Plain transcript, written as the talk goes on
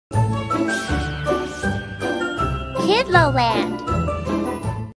Kidloland.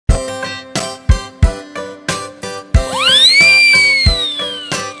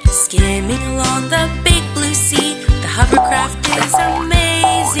 Skimming along the big blue sea, the hovercraft is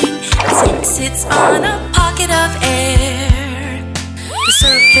amazing. It sits on a pocket of air. The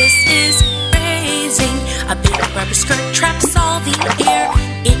surface is raising. A big rubber skirt traps all the air.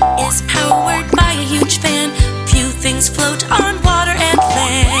 It is powered by a huge fan. Few things float on water and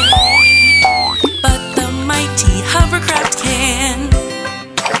land, but the mighty hovercraft can.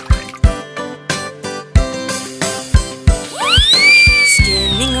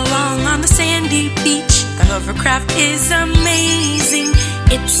 Skimming along on the sandy beach, the hovercraft is amazing.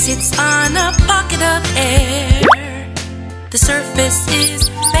 It sits on a pocket of air. The surface is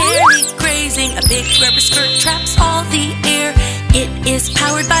barely grazing. A big rubber skirt traps all the air. It is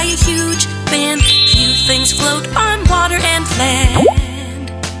powered by a huge fan. Few things float on water and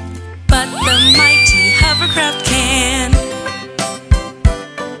land, but the mighty hovercraft can.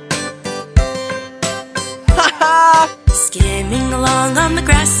 Skimming along on the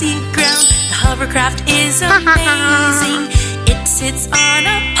grassy ground, the hovercraft is amazing. It sits on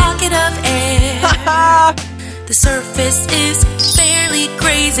a pocket of air. The surface is barely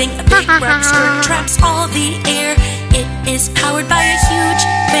grazing. A big rubber skirt traps all the air. It is powered by a huge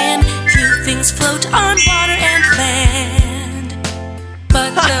fan. Few things float on water and land,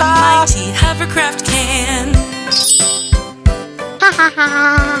 but the mighty hovercraft can.